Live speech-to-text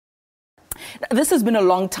This has been a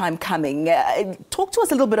long time coming. Talk to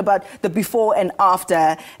us a little bit about the before and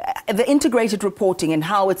after, the integrated reporting and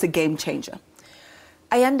how it's a game changer.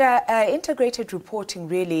 Integrated reporting,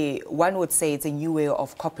 really, one would say it's a new way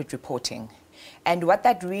of corporate reporting. And what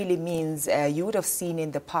that really means, you would have seen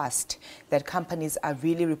in the past that companies are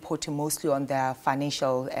really reporting mostly on their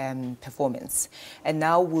financial performance. And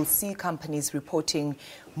now we'll see companies reporting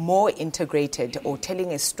more integrated or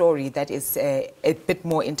telling a story that is a bit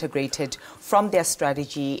more integrated from their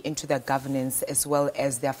strategy into their governance as well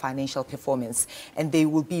as their financial performance. And they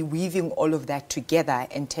will be weaving all of that together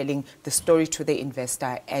and telling the story to the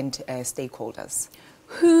investor and stakeholders.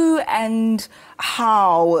 Who and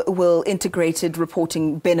how will integrated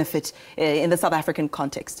reporting benefit in the South African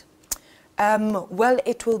context? Well,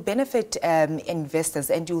 it will benefit investors,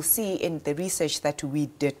 and you'll see in the research that we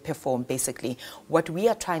did perform, basically, what we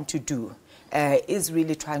are trying to do is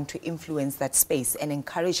really trying to influence that space and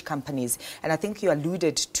encourage companies. And I think you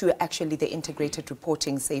alluded to actually the integrated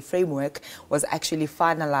reporting, say, framework was actually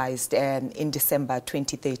finalized in December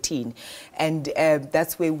 2013. And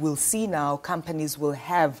that's where we'll see now companies will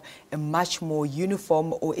have a much more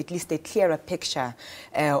uniform or at least a clearer picture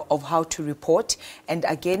of how to report. And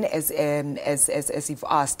again, as you've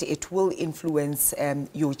asked, it will influence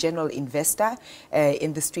your general investor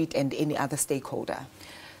in the street and any other stakeholder.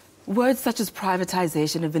 Words such as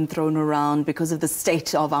privatization have been thrown around because of the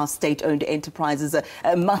state of our state-owned enterprises.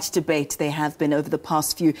 Much debate there have been over the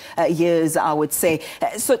past few years, I would say.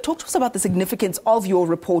 So talk to us about the significance of your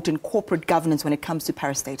report in corporate governance when it comes to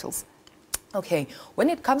parastatals. Okay, when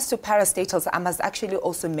it comes to parastatals, I must actually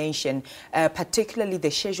also mention particularly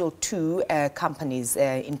the Schedule 2 companies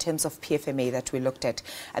in terms of PFMA that we looked at.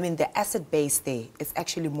 I mean, the asset base there is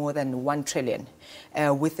actually more than 1 trillion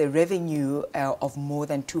with a revenue of more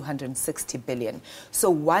than 260 billion. So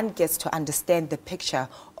one gets to understand the picture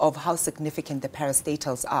of how significant the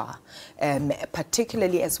parastatals are.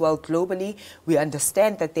 Particularly as well globally, we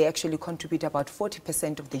understand that they actually contribute about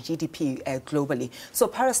 40% of the GDP globally. So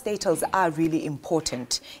parastatals are really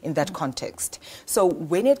important in that context. So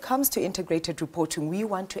when it comes to integrated reporting, we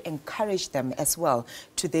want to encourage them as well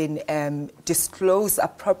to then disclose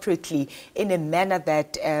appropriately in a manner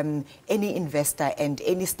that any investor and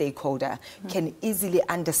any stakeholder can easily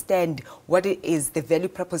understand what it is the value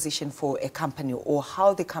proposition for a company or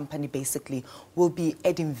how the company basically will be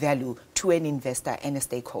adding value to an investor and a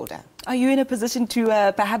stakeholder. Are you in a position to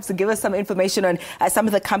perhaps give us some information on some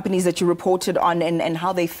of the companies that you reported on and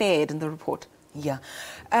how they fared in the report? Yeah,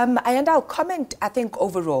 and I'll comment, I think,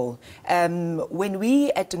 overall. When we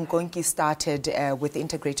at Nkonki started with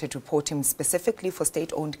integrated reporting specifically for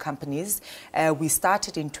state-owned companies, we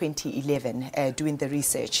started in 2011 doing the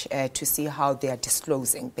research to see how they are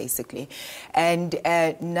disclosing, basically. And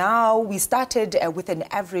now we started with an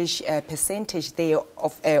average percentage there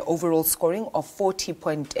of overall scoring of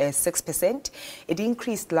 40.6%. It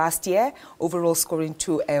increased last year, overall scoring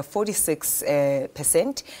to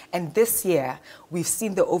 46%. And this year, we've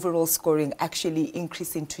seen the overall scoring actually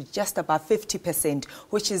increasing to just about 50%,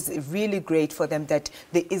 which is really great for them that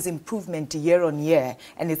there is improvement year on year.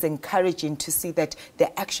 And it's encouraging to see that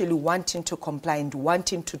they're actually wanting to comply and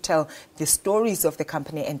wanting to tell the stories of the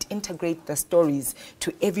company and integrate the stories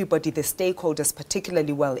to everybody, the stakeholders,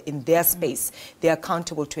 particularly well in their space. They're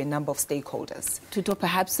accountable to a number of stakeholders. Thuto,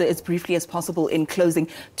 perhaps as briefly as possible in closing,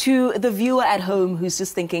 to the viewer at home who's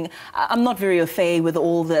just thinking, I'm not very au fait with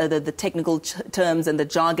all the technical terms and the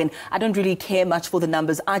jargon. I don't really care much for the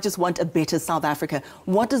numbers. I just want a better South Africa.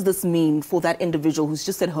 What does this mean for that individual who's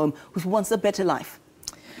just at home, who wants a better life?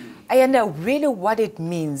 And really what it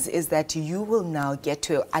means is that you will now get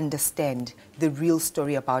to understand the real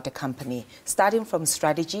story about a company, starting from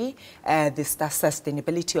strategy, the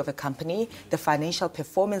sustainability of a company, the financial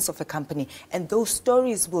performance of a company, and those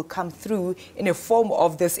stories will come through in a form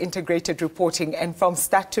of this integrated reporting and from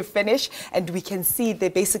start to finish, and we can see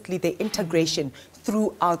basically the integration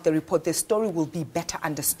throughout the report. The story will be better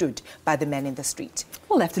understood by the man in the street.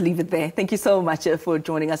 We'll have to leave it there. Thank you so much for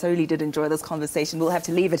joining us. I really did enjoy this conversation. We'll have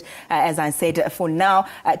to leave it, as I said, for now.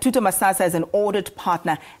 Thuto Masasa is an audit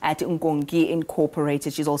partner at Nkonki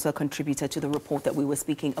Incorporated. She's also a contributor to the report that we were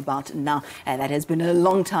speaking about now. That has been a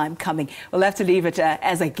long time coming. We'll have to leave it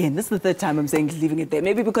as, again, this is the third time I'm saying leaving it there.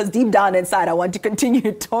 Maybe because deep down inside I want to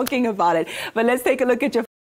continue talking about it. But let's take a look at your